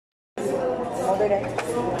other day.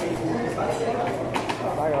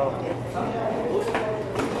 Bye, girl.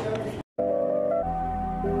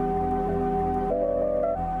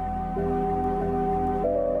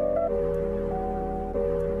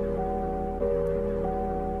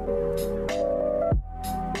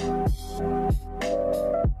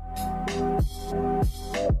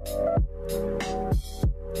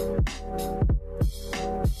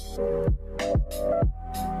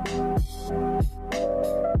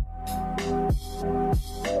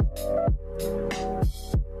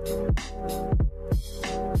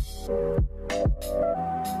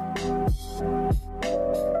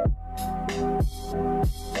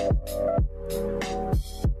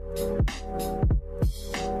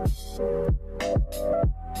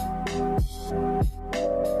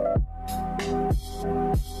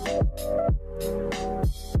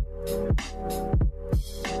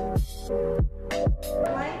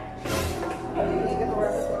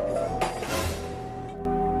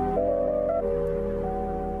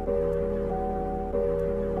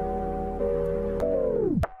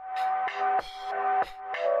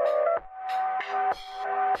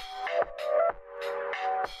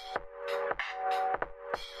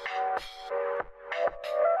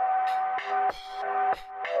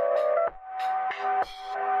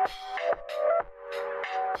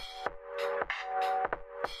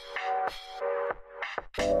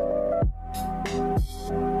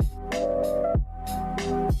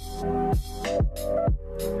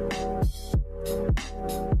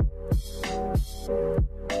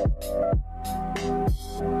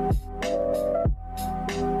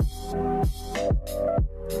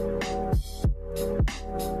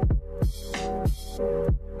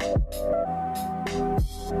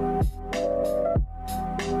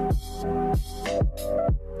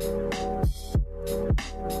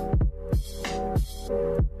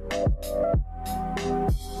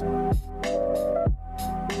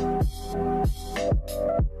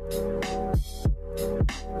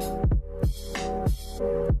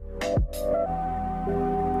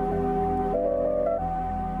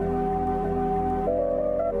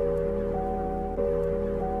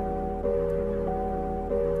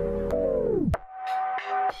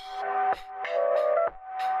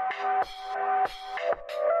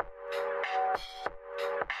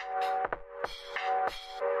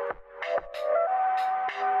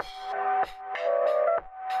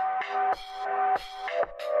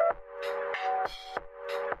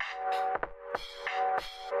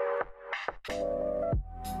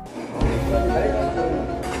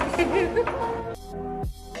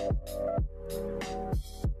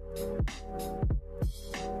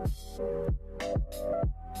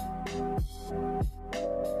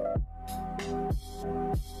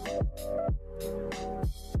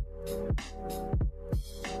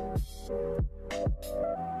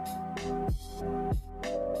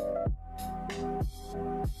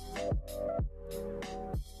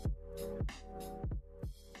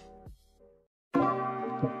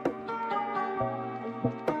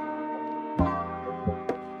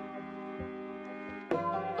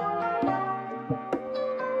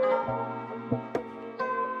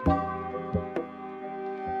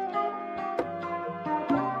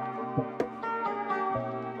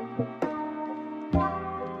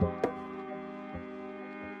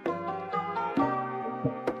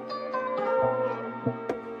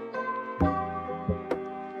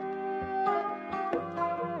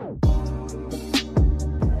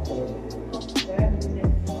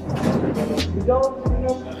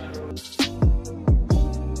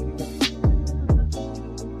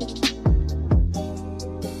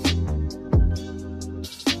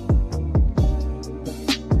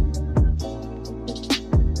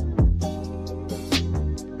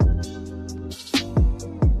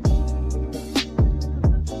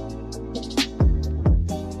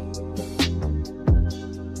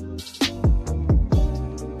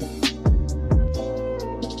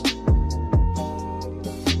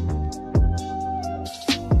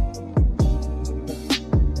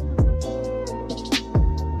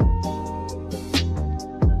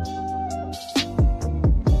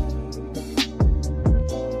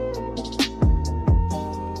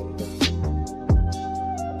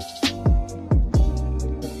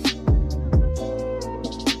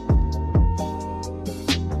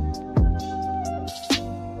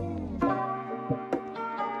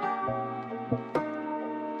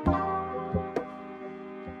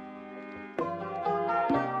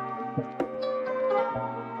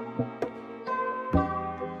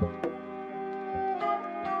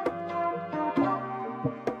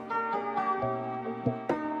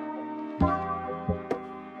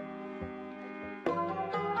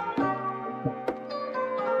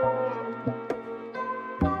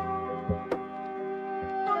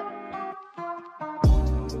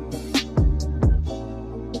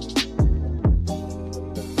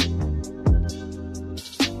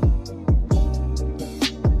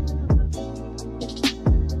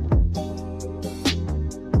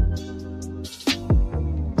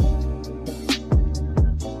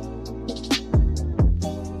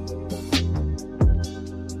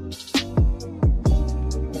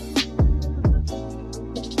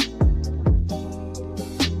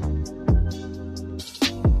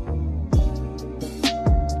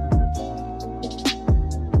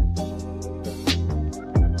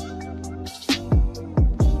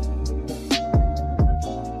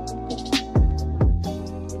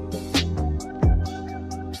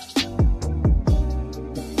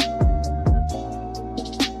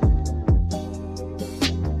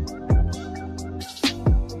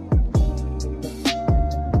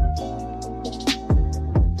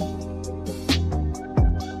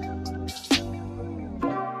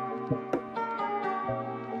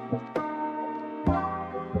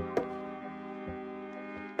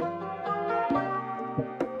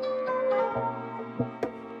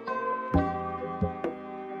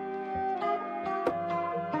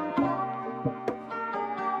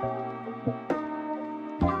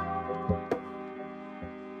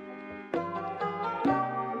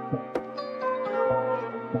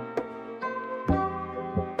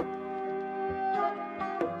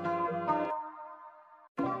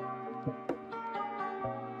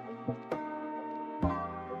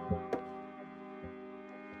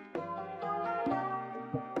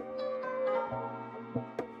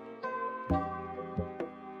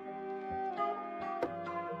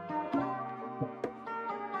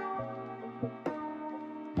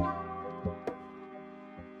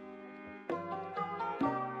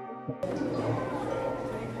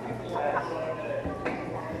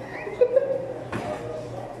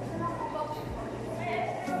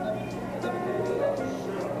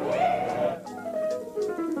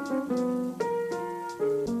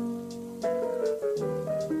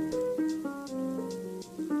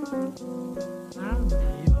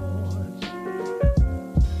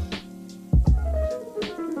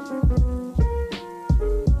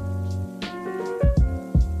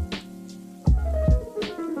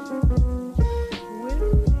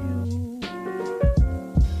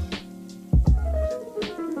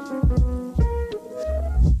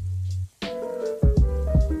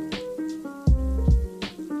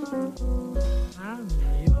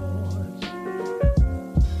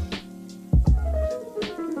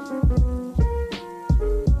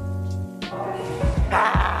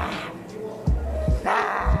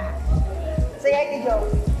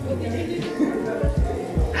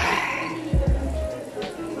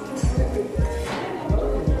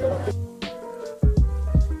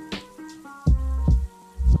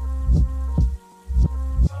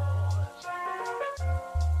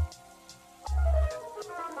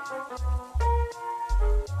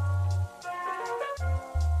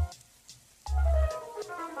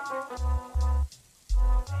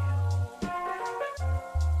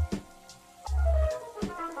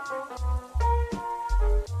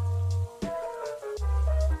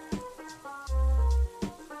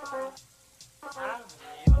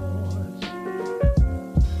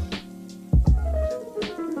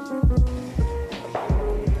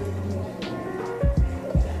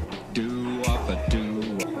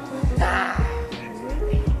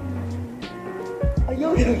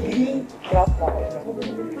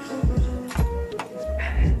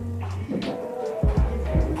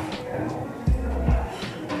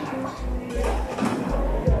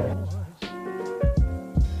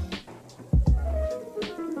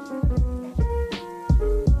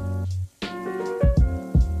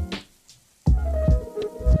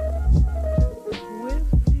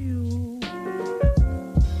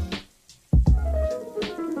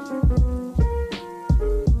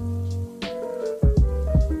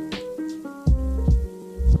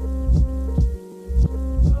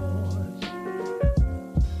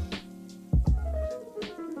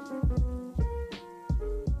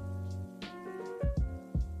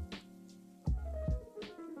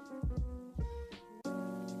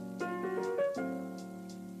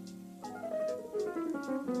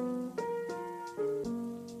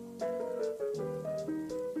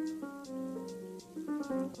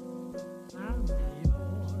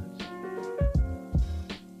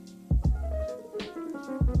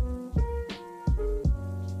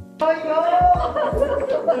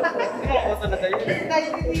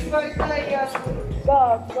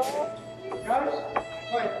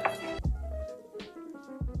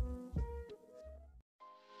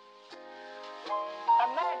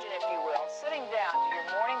 Imagine, if you will, sitting down to your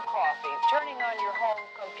morning coffee, turning on your home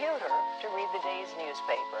computer to read the day's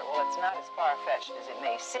newspaper. Well, it's not as far-fetched as it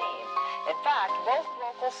may seem. In fact, both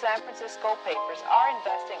local San Francisco papers are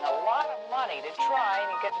investing a lot of money to try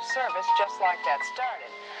and get a service just like that started.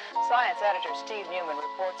 Science editor Steve Newman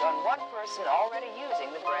reports on one person already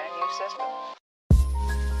using the brand new system.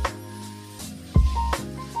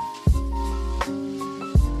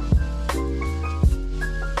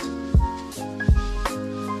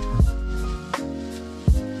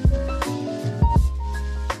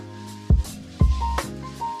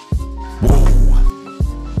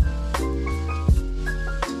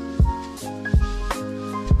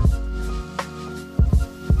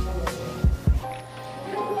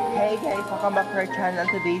 Hey guys, welcome back to our channel.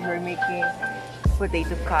 Today we're making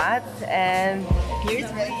potato cuts and here's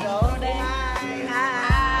Rizzo.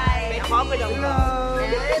 Hi! Hello!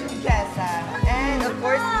 And Jessa. And of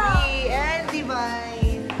course me and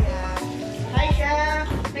Divine. Yeah. Hi Chef!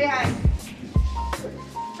 Say hi!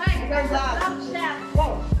 Hi! Vlog! Whoa!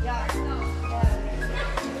 Yeah.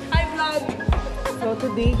 Hi vlog! So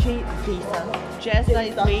today Jessa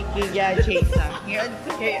is making,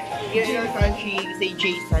 here in our country, we say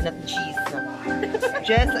Jason, not cheese.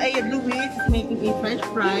 Louis is making a French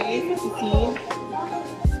fries, you see.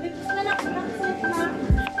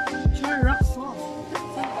 Sure, rock salt.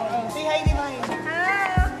 Say hi, Divine.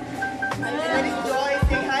 Hello. And it's Joy.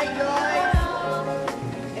 Say hi, Joy.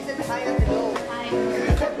 I said hi and hello. Hi.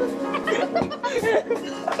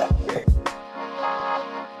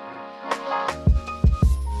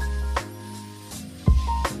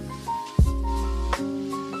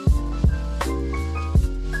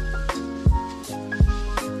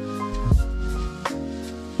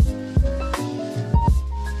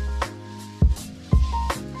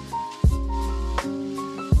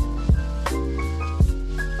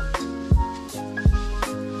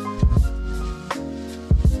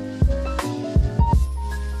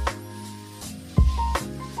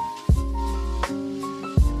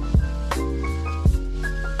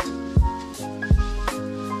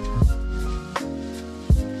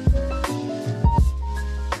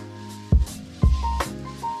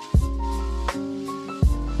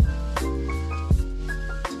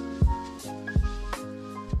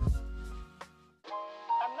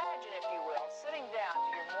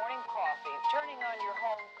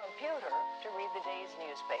 home computer to read the day's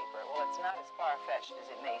newspaper. Well, it's not as far-fetched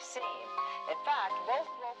as it may seem. In fact, both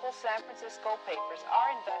local San Francisco papers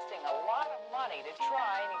are investing a lot of money to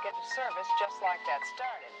try and get a service just like that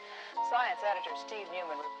started. Science editor Steve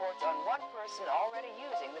Newman reports on one person already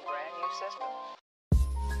using the brand new system.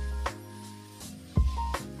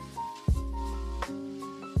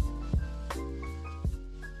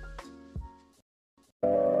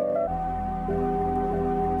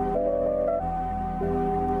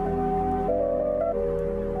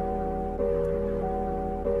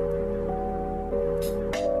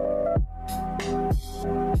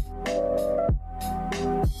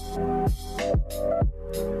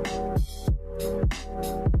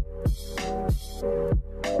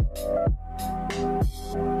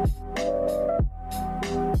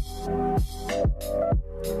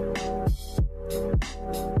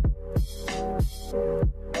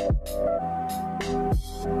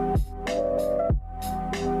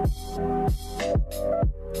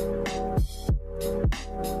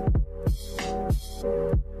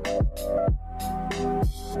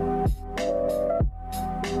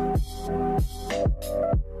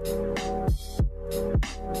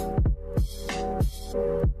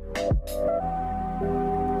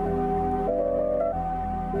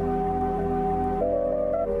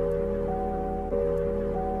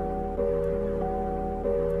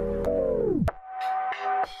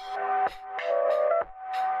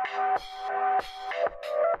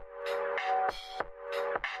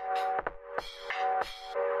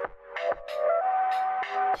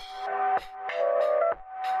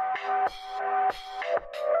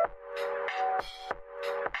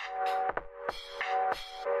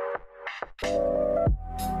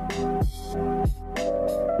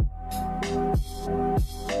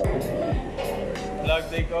 Vlog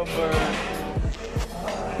takeover.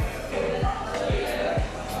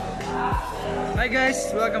 Hi guys,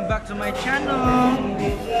 welcome back to my channel.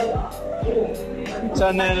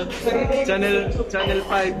 Channel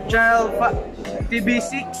 5.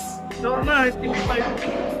 TV6. So na, TV5.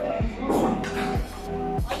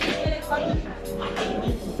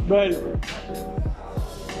 Bal.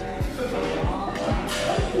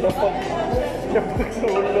 Dapat sa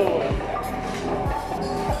ulo.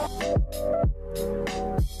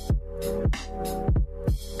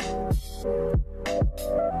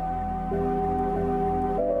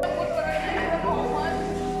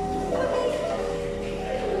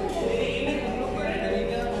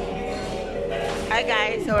 Hi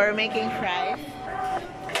guys, so we're making fries.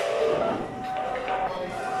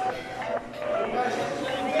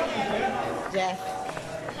 Jeff.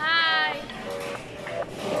 Hi!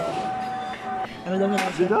 Ano daw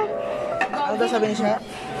naman siya? Ano daw sabi ni siya?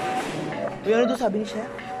 Uy, ano daw sabi ni siya?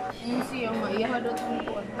 Yung siya, maiyahadot mo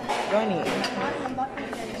po. Ronnie.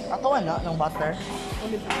 Ako ano, ng butter?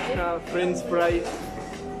 French fries.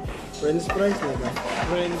 French fries na ba?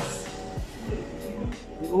 French.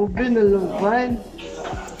 Ube na lumpan.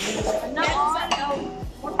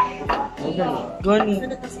 Goni.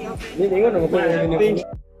 Hindi ko na